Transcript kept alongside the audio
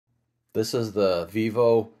This is the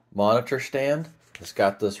VIVO monitor stand. It's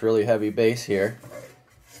got this really heavy base here.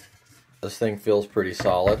 This thing feels pretty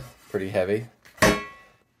solid, pretty heavy.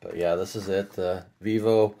 But yeah, this is it, the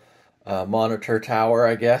VIVO monitor tower,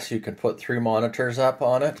 I guess. You can put 3 monitors up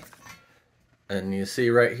on it. And you see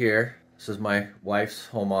right here, this is my wife's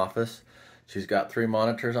home office. She's got 3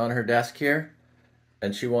 monitors on her desk here.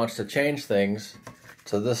 And she wants to change things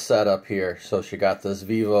to this setup here. So she got this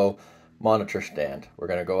VIVO monitor stand. We're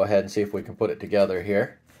going to go ahead and see if we can put it together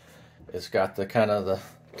here. It's got the kind of the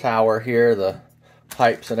tower here, the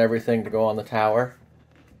pipes and everything to go on the tower.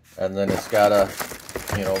 And then it's got a,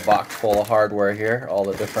 box full of hardware here, all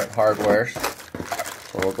the different hardwares.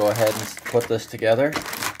 So we'll go ahead and put this together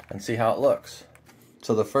and see how it looks.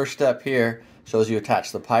 So the first step here shows you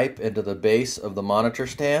attach the pipe into the base of the monitor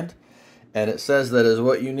stand. And it says that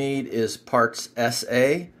what you need is parts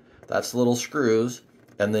SA, that's little screws,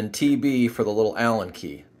 and then TB for the little Allen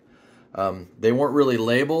key. They weren't really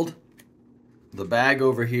labeled. The bag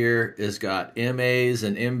over here has got MAs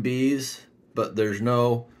and MBs, but there's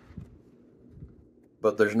no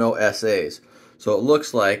SAs. So it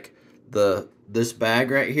looks like this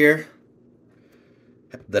bag right here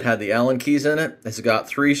that had the Allen keys in it, it's got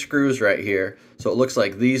 3 screws right here. So it looks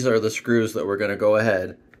like these are the screws that we're going to go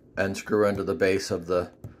ahead and screw into the base of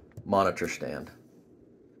the monitor stand.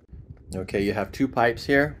 Okay, you have 2 pipes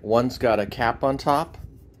here. One's got a cap on top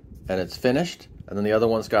and it's finished, and then the other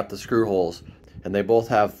one's got the screw holes, and they both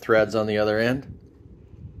have threads on the other end.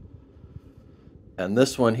 And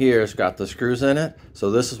this one here has got the screws in it,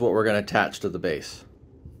 so this is what we're going to attach to the base.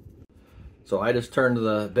 So I just turned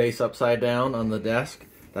the base upside down on the desk.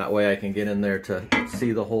 That way I can get in there to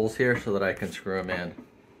see the holes here so that I can screw them in.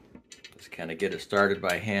 Just kind of get it started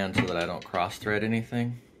by hand so that I don't cross thread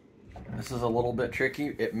anything. This is a little bit tricky.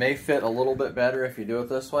 It may fit a little bit better if you do it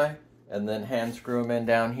this way and then hand screw them in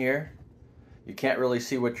down here. You can't really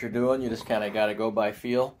see what you're doing. You just kind of got to go by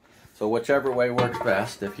feel. So whichever way works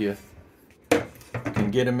best. If you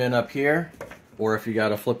can get them in up here, or if you got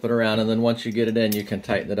to flip it around, and then once you get it in, you can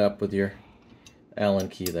tighten it up with your Allen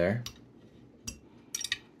key there.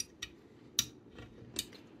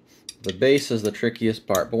 The base is the trickiest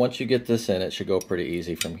part, but once you get this in, it should go pretty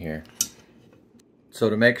easy from here. So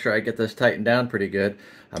to make sure I get this tightened down pretty good,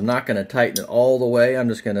 I'm not going to tighten it all the way. I'm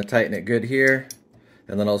just going to tighten it good here,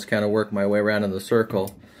 and then I'll just kind of work my way around in the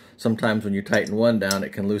circle. Sometimes when you tighten one down,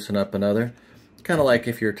 it can loosen up another. Kind of like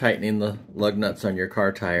if you're tightening the lug nuts on your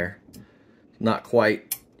car tire. Not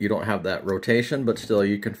quite, you don't have that rotation, but still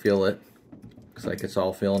you can feel it. Looks like it's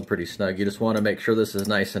all feeling pretty snug. You just want to make sure this is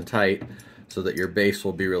nice and tight so that your base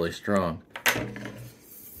will be really strong.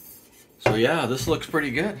 So yeah, this looks pretty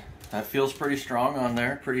good. That feels pretty strong on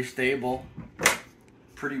there, pretty stable,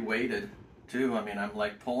 pretty weighted too. I mean, I'm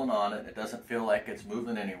like pulling on it. It doesn't feel like it's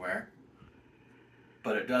moving anywhere,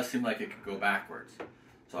 but it does seem like it could go backwards.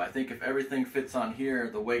 So I think if everything fits on here,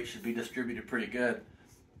 the weight should be distributed pretty good.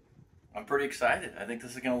 I'm pretty excited. I think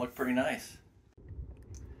this is going to look pretty nice.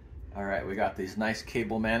 All right, we got these nice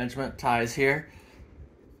cable management ties here.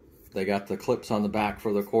 They got the clips on the back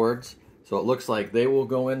for the cords. So it looks like they will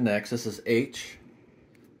go in next. This is H.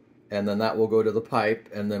 And then that will go to the pipe,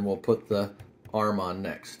 and then we'll put the arm on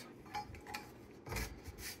next.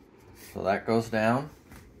 So that goes down.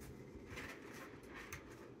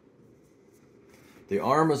 The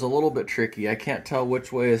arm is a little bit tricky. I can't tell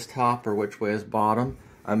which way is top or which way is bottom.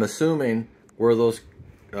 I'm assuming where those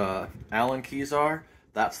Allen keys are,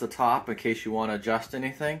 that's the top in case you want to adjust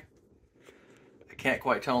anything. I can't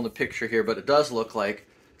quite tell in the picture here, but it does look like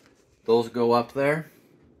those go up there.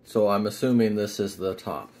 So I'm assuming this is the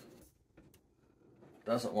top.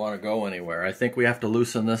 Doesn't want to go anywhere. I think we have to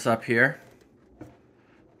loosen this up here.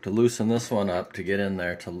 To loosen this one up to get in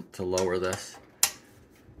there to lower this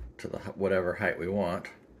to the whatever height we want.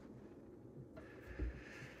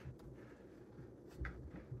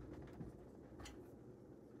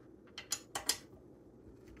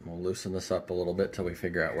 We'll loosen this up a little bit till we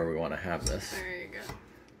figure out where we want to have this. There you go.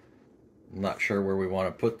 I'm not sure where we want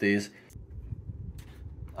to put these.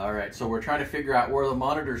 Alright, so we're trying to figure out where the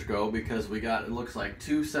monitors go because we got, it looks like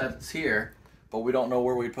 2 sets here, but we don't know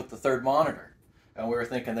where we put the 3rd monitor. And we were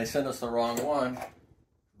thinking they sent us the wrong one,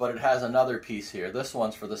 but it has another piece here. This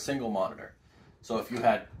one's for the single monitor. So if you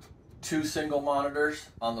had 2 single monitors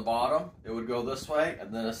on the bottom, it would go this way,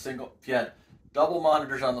 and then if you had double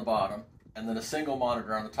monitors on the bottom, and then a single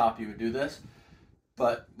monitor on the top, you would do this.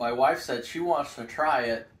 But my wife said she wants to try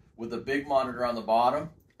it with the big monitor on the bottom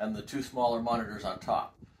and the 2 smaller monitors on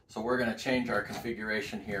top. So we're going to change our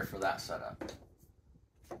configuration here for that setup.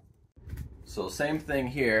 So same thing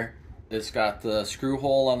here. It's got the screw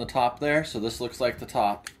hole on the top there, so this looks like the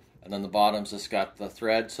top. and then the bottom's just got the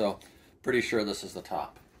thread, so pretty sure this is the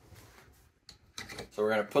top. So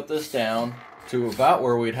we're going to put this down to about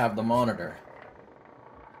where we'd have the monitor.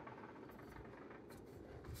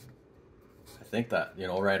 I think that, you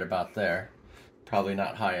know, right about there. Probably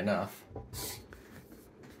not high enough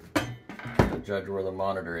to judge where the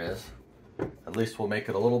monitor is. At least we'll make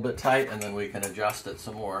it a little bit tight, and then we can adjust it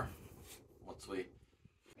some more once we...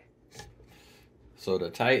 So to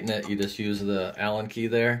tighten it, you just use the Allen key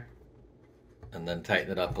there, and then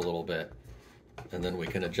tighten it up a little bit. And then we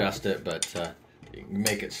can adjust it, but you can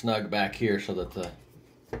make it snug back here so that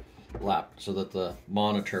the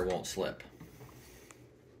monitor won't slip.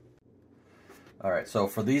 Alright, so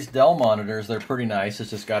for these Dell monitors, they're pretty nice. It's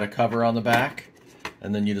just got a cover on the back,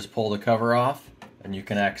 and then you just pull the cover off, and you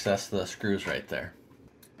can access the screws right there.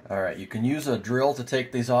 Alright, you can use a drill to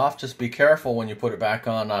take these off. Just be careful when you put it back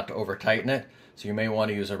on not to over tighten it. So you may want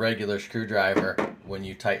to use a regular screwdriver when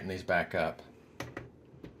you tighten these back up.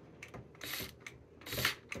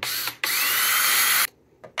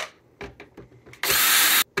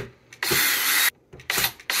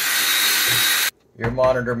 Your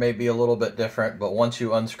monitor may be a little bit different, but once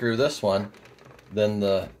you unscrew this one, then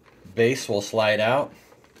the base will slide out.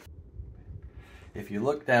 If you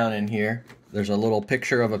look down in here, there's a little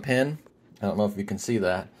picture of a pin. I don't know if you can see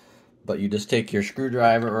that, but you just take your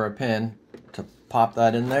screwdriver or a pin to pop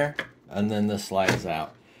that in there, and then this slides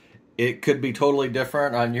out. It could be totally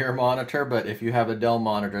different on your monitor, but if you have a Dell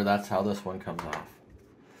monitor, that's how this one comes off.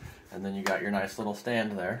 And then you got your nice little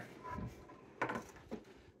stand there,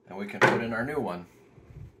 and we can put in our new one.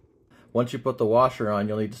 Once you put the washer on,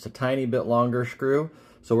 you'll need just a tiny bit longer screw,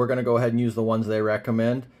 so we're going to go ahead and use the ones they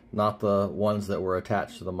recommend, not the ones that were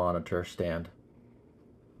attached to the monitor stand.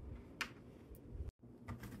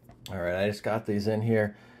 Alright, I just got these in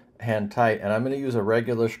here hand tight, and I'm going to use a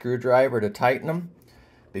regular screwdriver to tighten them,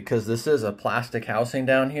 because this is a plastic housing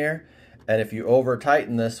down here, and if you over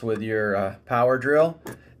tighten this with your power drill,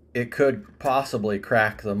 it could possibly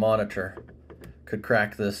crack the monitor, could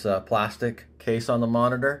crack this plastic case on the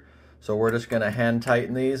monitor. So we're just going to hand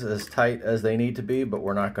tighten these as tight as they need to be, but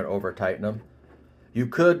we're not going to over tighten them. You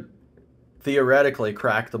could theoretically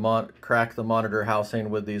crack the monitor housing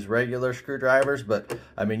with these regular screwdrivers, but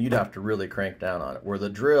I mean, you'd have to really crank down on it. Where the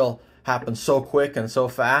drill happens so quick and so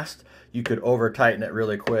fast, you could over tighten it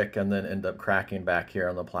really quick and then end up cracking back here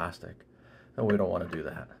on the plastic. And we don't want to do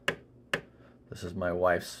that. This is my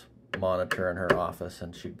wife's monitor in her office,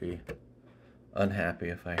 and she'd be unhappy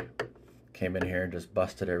if I came in here and just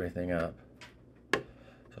busted everything up. So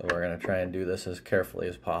we're going to try and do this as carefully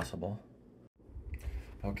as possible.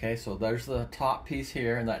 Okay, so there's the top piece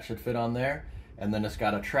here, and that should fit on there. And then it's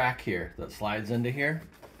got a track here that slides into here.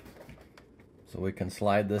 So we can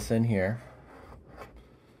slide this in here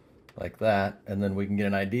like that, and then we can get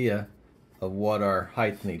an idea of what our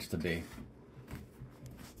height needs to be.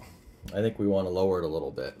 I think we want to lower it a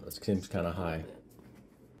little bit. It seems kind of high.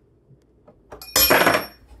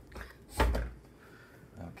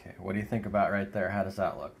 Okay, what do you think about right there? How does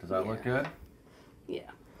that look? Does that look good? Yeah.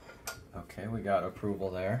 Okay, we got approval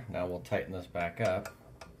there. Now we'll tighten this back up.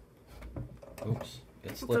 Oops,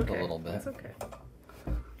 it slipped a little bit. It's okay.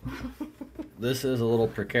 This is a little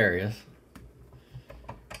precarious.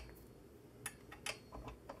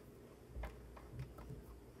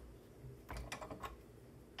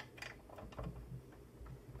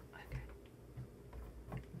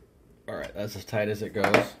 Alright, that's as tight as it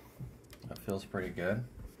goes. That feels pretty good.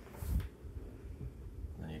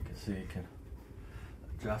 And you can see you can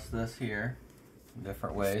adjust this here in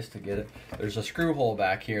different ways to get it. There's a screw hole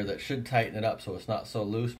back here that should tighten it up so it's not so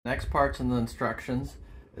loose. Next parts in the instructions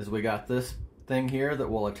is we got this thing here that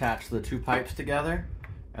will attach the two pipes together,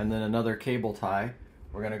 and then another cable tie.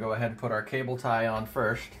 We're going to go ahead and put our cable tie on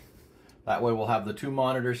first. That way we'll have the two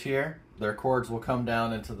monitors here. Their cords will come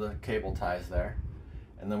down into the cable ties there.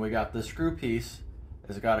 And then we got this screw piece.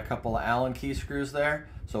 It's got a couple of Allen key screws there.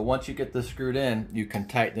 So once you get this screwed in, you can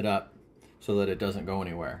tighten it up so that it doesn't go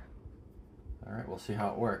anywhere. All right, we'll see how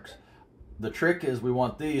it works. The trick is we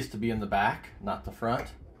want these to be in the back, not the front.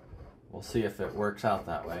 We'll see if it works out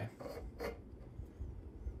that way.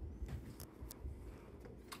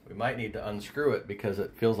 We might need to unscrew it because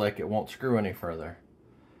it feels like it won't screw any further.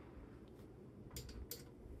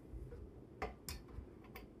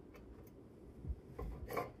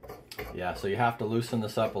 Yeah, so you have to loosen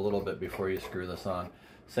this up a little bit before you screw this on.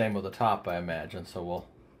 Same with the top, I imagine, so we'll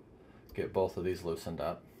get both of these loosened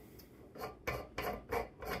up.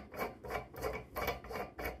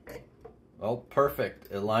 Oh,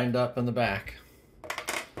 perfect. It lined up in the back.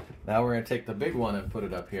 Now we're going to take the big one and put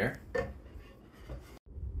it up here.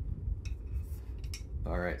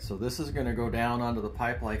 Alright, right, so this is going to go down onto the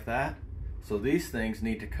pipe like that. So these things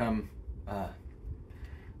need to come, I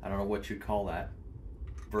don't know what you'd call that,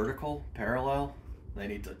 vertical, parallel. They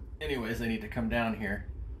need to, anyways, they need to come down here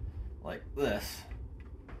like this.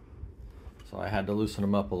 So I had to loosen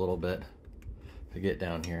them up a little bit to get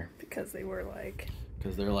down here. Because they were like...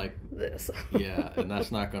 Because they're like this. Yeah, and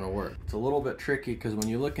that's not going to work. It's a little bit tricky because when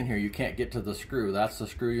you look in here, you can't get to the screw. That's the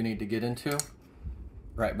screw you need to get into,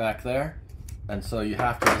 right back there. And so you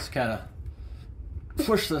have to just kind of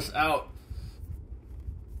push this out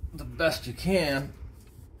the best you can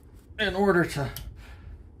in order to,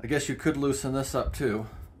 I guess you could loosen this up too,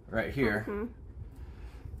 right here,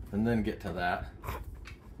 and then get to that.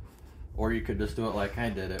 Or you could just do it like I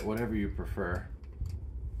did it, whatever you prefer.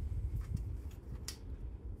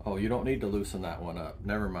 Oh, you don't need to loosen that one up.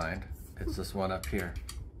 Never mind. It's this one up here.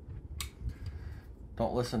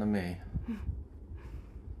 Don't listen to me.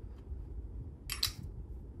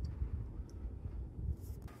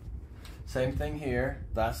 Same thing here.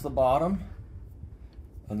 That's the bottom.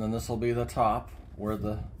 And then this will be the top where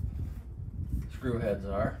the screw heads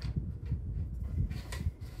are.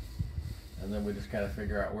 And then we just kind of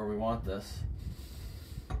figure out where we want this.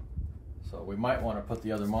 So we might want to put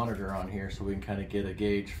the other monitor on here so we can kind of get a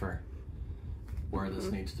gauge for where this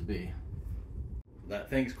needs to be. That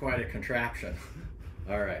thing's quite a contraption.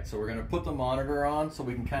 All right, so we're going to put the monitor on so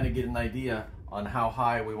we can kind of get an idea on how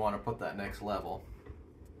high we want to put that next level.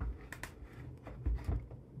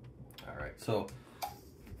 All right, so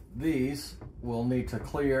these will need to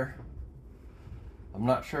clear. I'm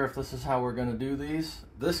not sure if this is how we're going to do these.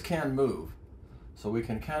 This can move, so we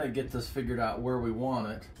can kind of get this figured out where we want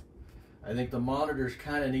it. I think the monitors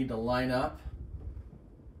kind of need to line up,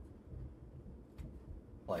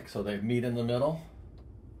 like so they meet in the middle,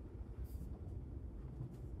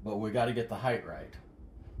 but we got to get the height right.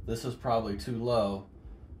 This is probably too low,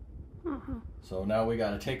 so now we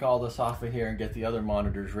got to take all this off of here and get the other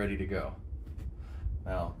monitors ready to go.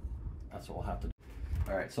 Now, that's what we'll have to do.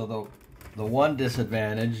 All right, so the one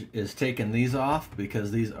disadvantage is taking these off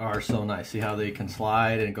because these are so nice. See how they can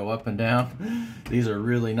slide and go up and down? These are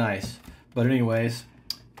really nice. But anyways,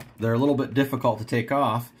 they're a little bit difficult to take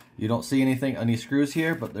off. You don't see anything on these screws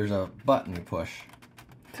here, but there's a button you push.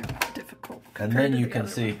 Difficult. And then you can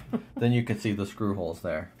see, then you can see the screw holes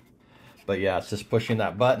there. But yeah, it's just pushing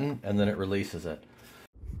that button and then it releases it.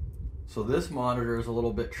 So this monitor is a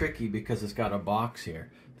little bit tricky because it's got a box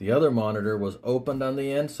here. The other monitor was opened on the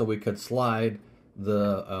end so we could slide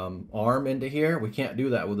the arm into here. We can't do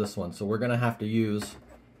that with this one, so we're going to have to use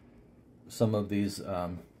some of these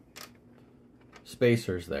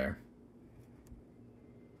spacers there.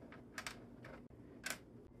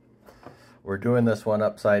 We're doing this one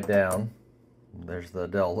upside down. There's the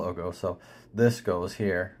Dell logo, so this goes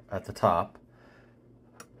here at the top.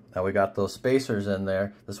 Now we got those spacers in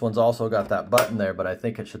there. This one's also got that button there, but I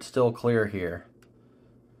think it should still clear here.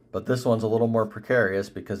 But this one's a little more precarious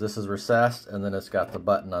because this is recessed and then it's got the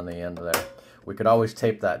button on the end there. We could always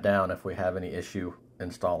tape that down if we have any issue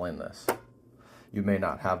installing this. You may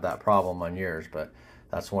not have that problem on yours, but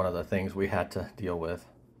that's one of the things we had to deal with.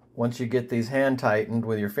 Once you get these hand tightened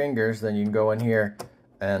with your fingers, then you can go in here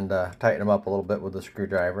and tighten them up a little bit with the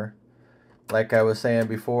screwdriver. Like I was saying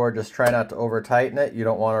before, just try not to over tighten it. You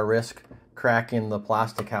don't want to risk cracking the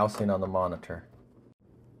plastic housing on the monitor.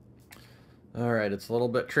 Alright, it's a little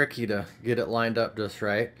bit tricky to get it lined up just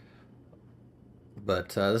right. But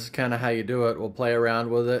this is kind of how you do it. We'll play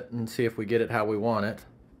around with it and see if we get it how we want it.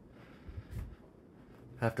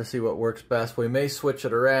 Have to see what works best. We may switch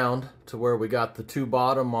it around to where we got the two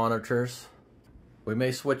bottom monitors. We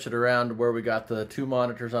may switch it around to where we got the two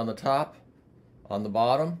monitors on the top, on the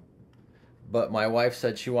bottom. But my wife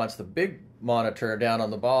said she wants the big monitor down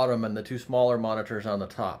on the bottom and the two smaller monitors on the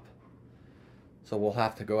top. So we'll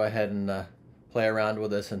have to go ahead and play around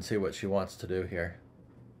with this and see what she wants to do here.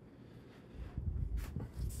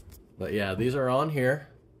 But yeah, these are on here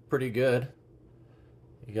pretty good.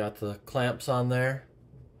 You got the clamps on there.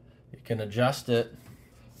 You can adjust it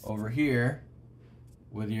over here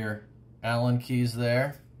with your Allen keys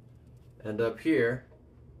there, and up here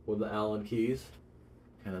with the Allen keys.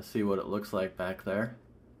 Kind of see what it looks like back there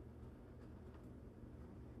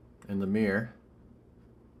in the mirror.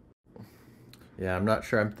 Yeah, I'm not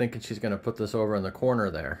sure. I'm thinking she's going to put this over in the corner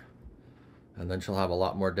there, and then she'll have a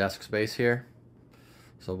lot more desk space here.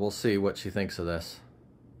 So we'll see what she thinks of this.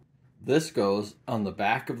 This goes on the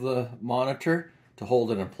back of the monitor to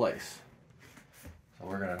hold it in place. So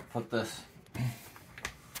we're going to put this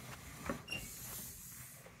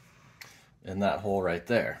in that hole right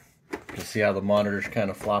there. You can see how the monitor's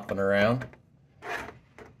kind of flopping around.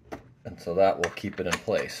 And so that will keep it in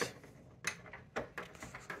place.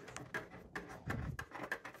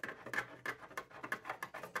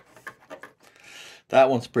 That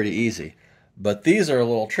one's pretty easy, but these are a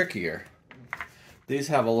little trickier. These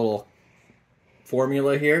have a little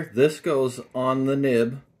formula here. This goes on the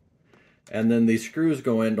nib, and then these screws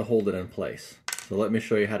go in to hold it in place. So let me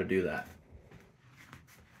show you how to do that.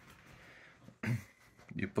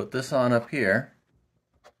 You put this on up here,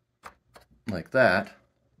 like that.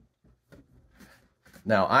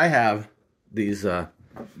 Now I have these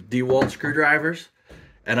DeWalt screwdrivers,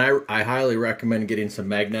 and I highly recommend getting some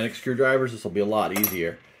magnetic screwdrivers. This will be a lot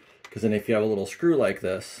easier, because then if you have a little screw like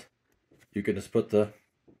this, you can just put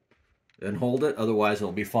and hold it. Otherwise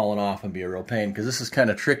it'll be falling off and be a real pain, because this is kind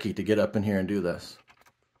of tricky to get up in here and do this.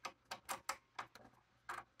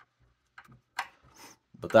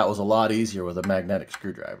 But that was a lot easier with a magnetic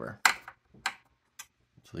screwdriver.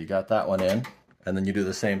 So you got that one in, and then you do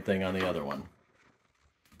the same thing on the other one.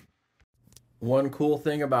 One cool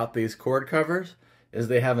thing about these cord covers is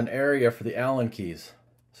they have an area for the Allen keys.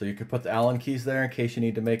 So you can put the Allen keys there in case you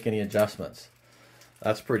need to make any adjustments.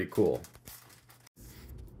 That's pretty cool.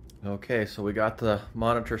 Okay, so we got the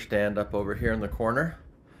monitor stand up over here in the corner.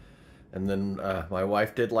 And then my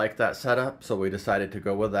wife did like that setup, so we decided to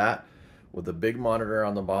go with that, with the big monitor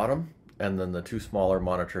on the bottom and then the two smaller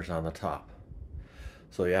monitors on the top.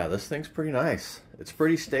 So yeah, this thing's pretty nice. It's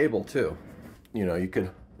pretty stable too. You know, you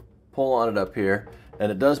could pull on it up here,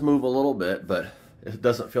 and it does move a little bit, but it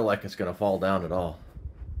doesn't feel like it's going to fall down at all.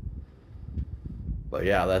 But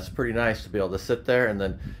yeah, that's pretty nice to be able to sit there and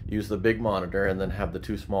then use the big monitor and then have the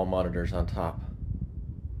two small monitors on top.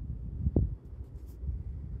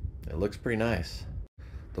 It looks pretty nice.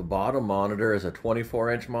 The bottom monitor is a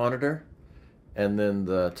 24-inch monitor, and then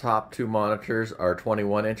the top two monitors are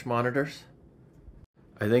 21-inch monitors.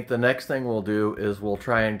 I think the next thing we'll do is we'll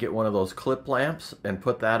try and get one of those clip lamps and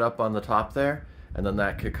put that up on the top there, and then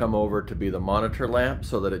that could come over to be the monitor lamp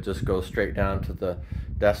so that it just goes straight down to the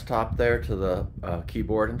desktop there, to the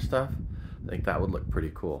keyboard and stuff. I think that would look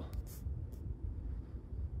pretty cool.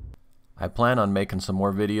 I plan on making some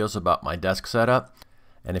more videos about my desk setup,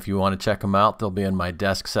 and if you want to check them out, they'll be in my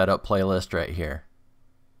desk setup playlist right here.